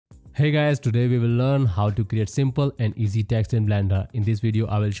Hey guys, today we will learn how to create simple and easy text in Blender. In this video,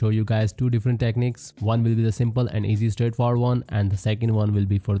 I will show you guys two different techniques. One will be the simple and easy straightforward one, and the second one will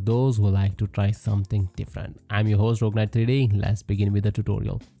be for those who like to try something different. I'm your host Rognite3D. Let's begin with the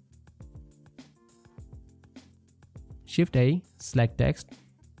tutorial. Shift A, select text.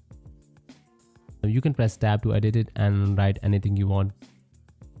 You can press tab to edit it and write anything you want.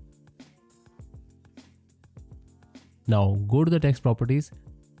 Now go to the text properties.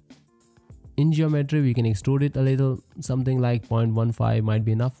 In geometry, we can extrude it a little, something like 0.15 might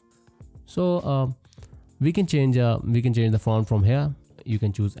be enough. So we can change the font from here. You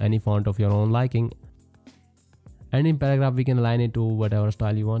can choose any font of your own liking. And in paragraph, we can align it to whatever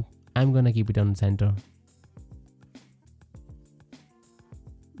style you want. I'm gonna keep it on center.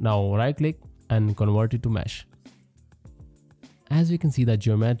 Now right click and convert it to mesh. As we can see, the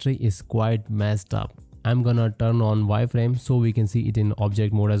geometry is quite messed up. I'm gonna turn on wireframe so we can see it in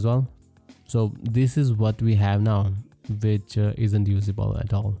object mode as well. So this is what we have now, which isn't usable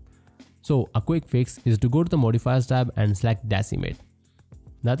at all. So a quick fix is to go to the modifiers tab and select decimate.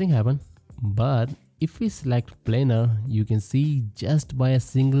 Nothing happened, but if we select planar, you can see just by a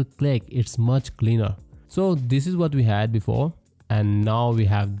single click it's much cleaner. So this is what we had before, and now we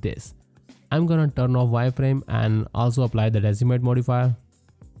have this. I'm gonna turn off wireframe and also apply the decimate modifier.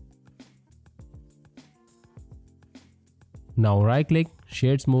 Now right click,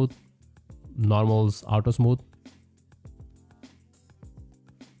 shade smooth, normals auto smooth.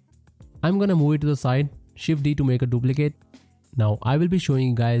 I'm gonna move it to the side, shift D to make a duplicate. Now I will be showing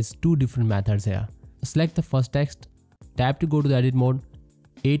you guys two different methods here. Select the first text, tap to go to the edit mode,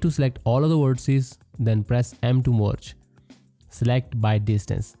 A to select all of the vertices, then press M to merge. Select by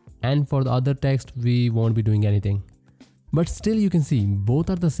distance, and for the other text we won't be doing anything. But still you can see both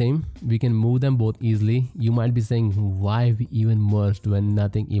are the same. We can move them both easily. You might be saying why we even merged when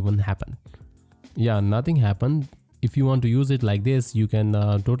nothing even happened. Yeah, nothing happened. If you want to use it like this, you can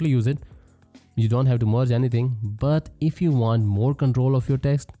totally use it. You don't have to merge anything. But if you want more control of your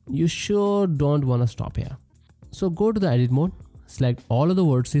text, you sure don't want to stop here. So go to the edit mode, select all of the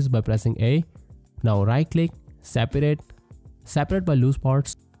vertices by pressing A. Now right click, separate by loose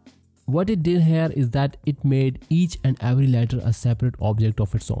parts. What it did here is that it made each and every letter a separate object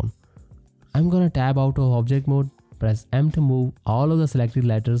of its own. I'm gonna tab out of object mode, press M to move all of the selected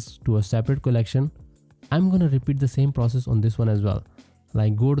letters to a separate collection. I'm gonna repeat the same process on this one as well.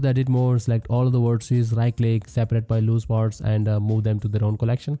 Like go to the edit mode, select all of the vertices, right click, separate by loose parts, and move them to their own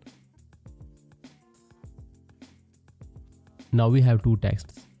collection. Now we have two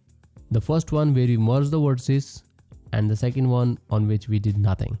texts. The first one where we merged the vertices, and the second one on which we did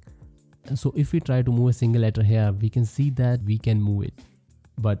nothing. So if we try to move a single letter here, we can see that we can move it.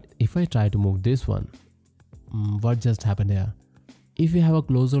 But if I try to move this one, what just happened here? If we have a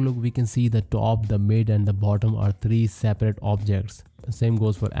closer look, we can see the top, the mid, and the bottom are three separate objects. Same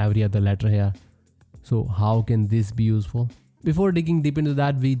goes for every other letter here. So how can this be useful? Before digging deep into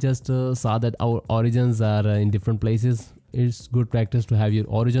that, we just saw that our origins are in different places. It's good practice to have your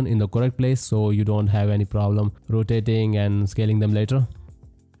origin in the correct place so you don't have any problem rotating and scaling them later.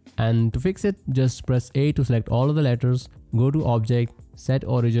 And to fix it, just press A to select all of the letters, go to object, set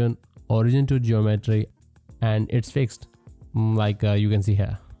origin to geometry, and it's fixed, like you can see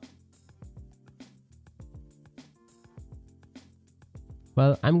here.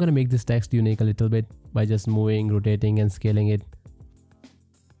 Well, I'm gonna make this text unique a little bit by just moving, rotating, and scaling it.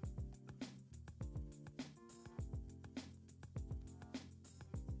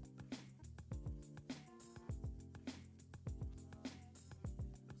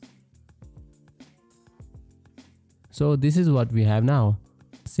 So this is what we have now.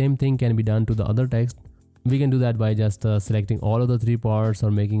 Same thing can be done to the other text. We can do that by just selecting all of the three parts,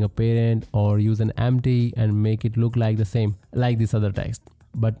 or making a parent, or use an empty and make it look like the same like this other text.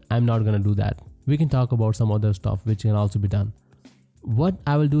 But I'm not gonna do that. We can talk about some other stuff which can also be done. What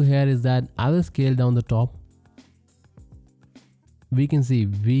I will do here is that I will scale down the top. We can see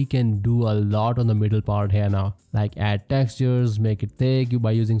we can do a lot on the middle part here now, like add textures, make it thick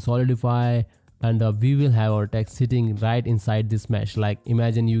by using solidify. And we will have our text sitting right inside this mesh. Like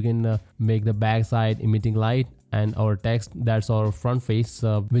imagine you can make the back side emitting light, and our text, that's our front face,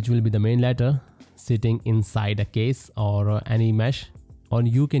 which will be the main letter, sitting inside a case or any mesh. Or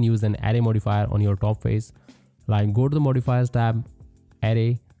you can use an array modifier on your top face. Like go to the modifiers tab,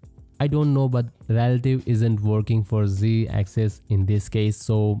 array. I don't know, but relative isn't working for Z axis in this case,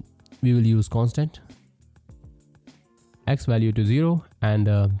 so we will use constant. X value to 0 and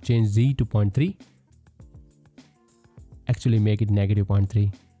change Z to 0.3. Actually make it negative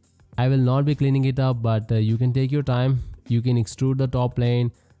 0.3. I will not be cleaning it up, but you can take your time. You can extrude the top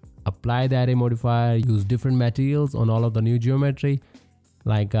plane, apply the array modifier, use different materials on all of the new geometry.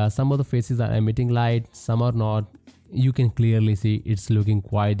 Like some of the faces are emitting light, some are not. You can clearly see it's looking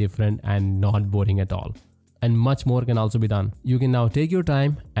quite different and not boring at all. And much more can also be done. You can now take your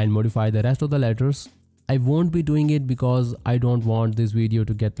time and modify the rest of the letters. I won't be doing it because I don't want this video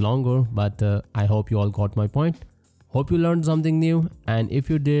to get longer, but I hope you all got my point. Hope you learned something new, and if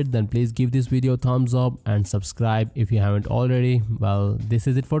you did, then please give this video a thumbs up and subscribe if you haven't already. Well, this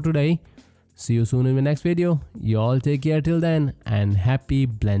is it for today. See you soon in the next video. You all take care till then, and happy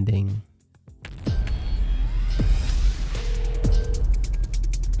blending.